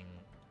something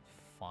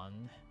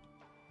fun?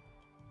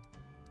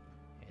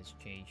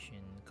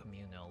 Education,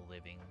 communal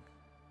living.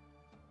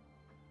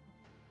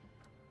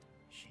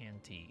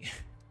 Shanty.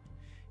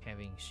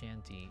 Having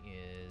shanty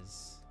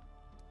is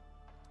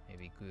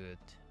maybe good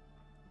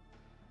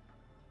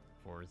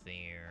for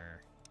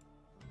their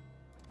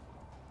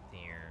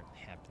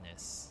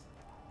happiness.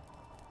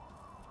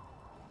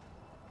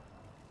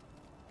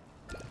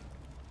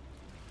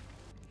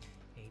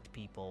 Eight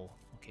people.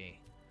 Okay,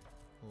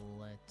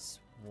 let's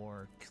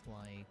work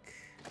like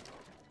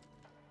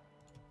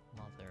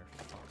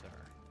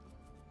motherfucker.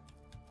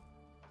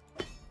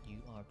 You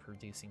are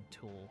producing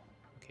tool.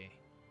 Okay.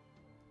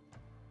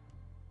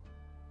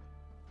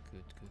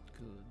 Good, good,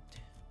 good.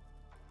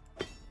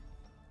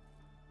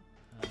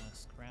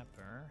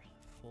 Scrapper,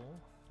 full.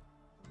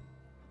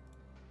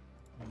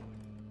 I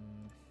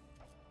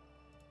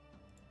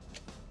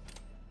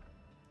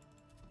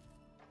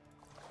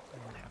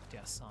don't have to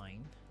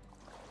assign.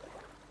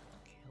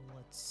 Okay,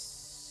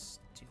 let's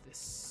do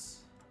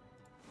this.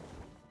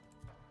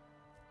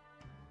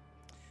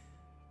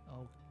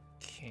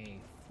 Okay,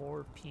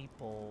 4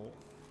 people.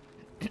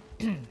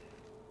 Maybe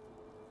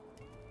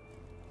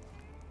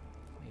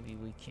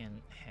we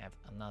can have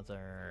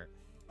another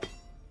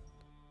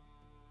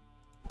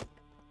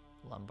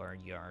lumber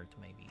yard,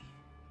 maybe.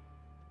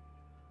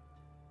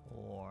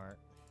 Or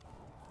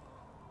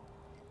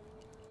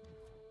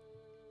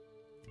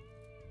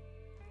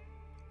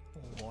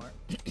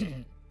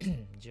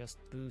just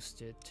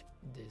boosted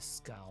this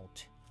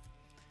scout.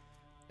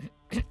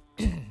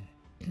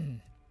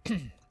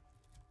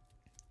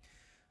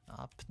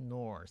 Up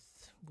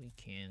north, we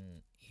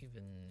can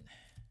even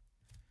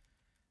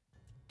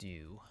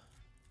do.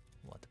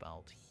 What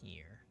about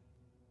here?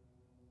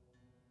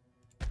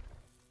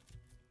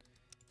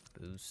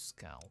 Boost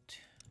scout.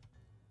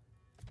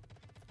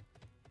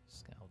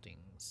 Scouting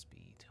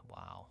speed.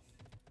 Wow.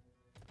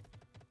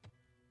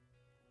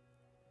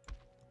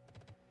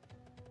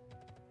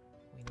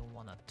 We don't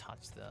want to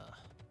touch the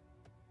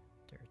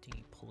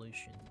dirty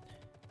pollution.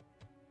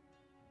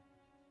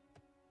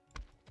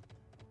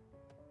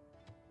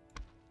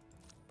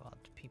 But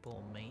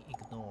people may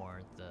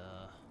ignore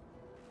the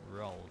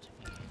road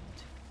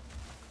and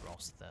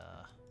cross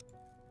the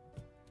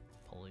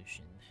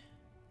pollution.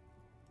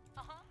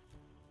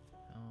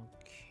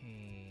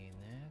 Okay,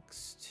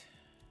 next.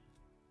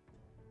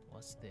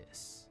 What's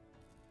this?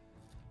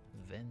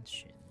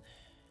 Invention.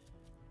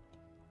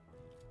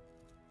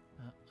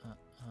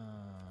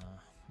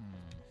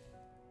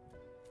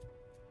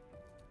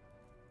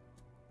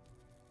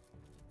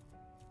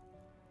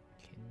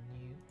 Can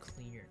you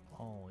clear?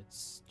 Oh,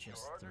 it's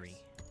just 3.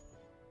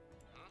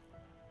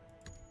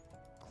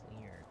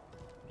 Clear.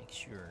 Make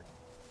sure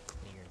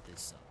clear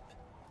this up.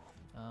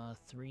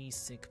 3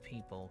 sick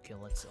people. Okay,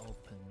 let's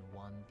open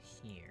one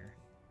here.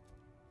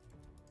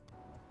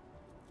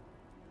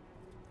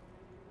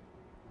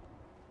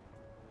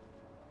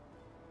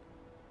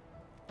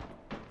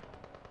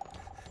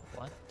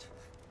 What?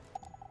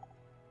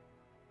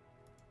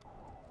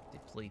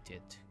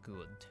 Depleted.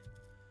 Good.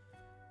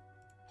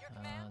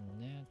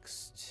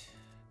 Next,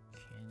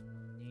 can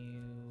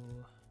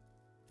you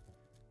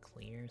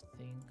clear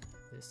thing?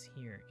 This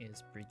here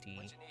is pretty.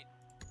 What you need?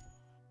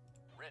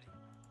 Ready.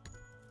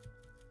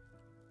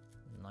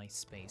 Nice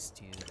space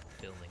to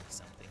building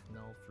something.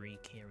 No free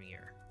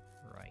carrier.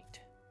 Right.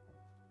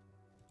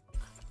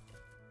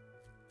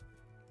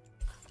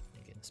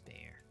 I can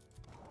spare.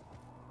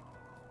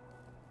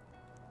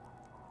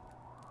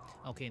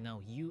 Okay,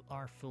 now you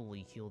are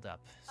fully healed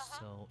up,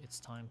 so it's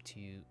time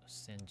to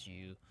send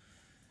you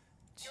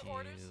to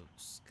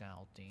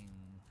scouting.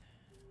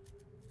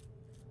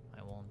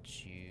 I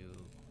want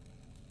you.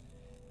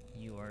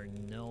 You are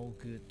no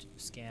good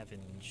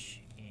scavenge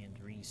and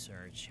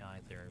research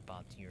either,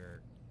 but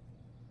you're.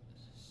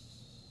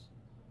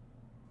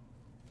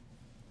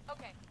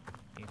 Okay.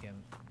 You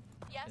can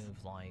Yes.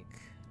 move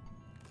like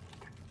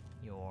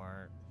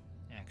your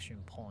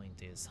action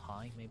point is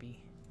high,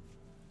 maybe.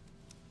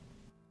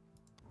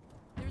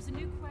 There's a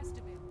new quest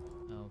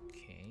available.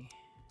 Okay.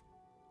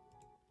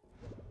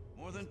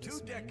 More than This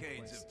 2 main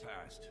decades quest. have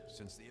passed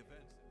since the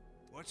event.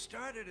 What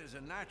started as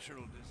a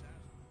natural disaster.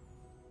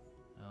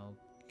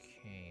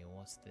 Okay,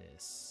 what's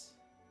this?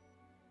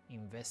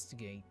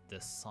 Investigate the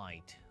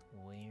site.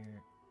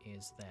 Where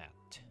is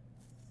that?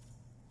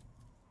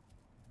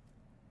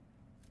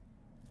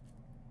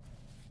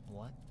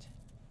 What?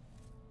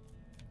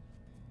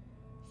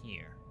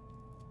 Here.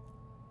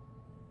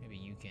 Maybe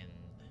you can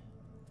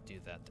do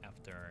that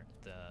after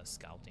the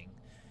scouting.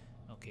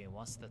 Okay,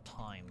 what's the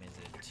time is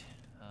it?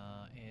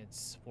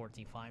 It's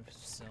 45,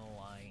 so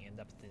I end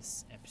up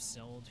this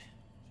episode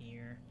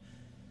here.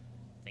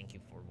 Thank you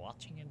for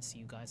watching and see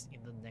you guys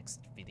in the next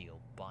video.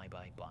 Bye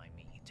bye bye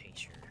me,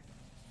 Taser.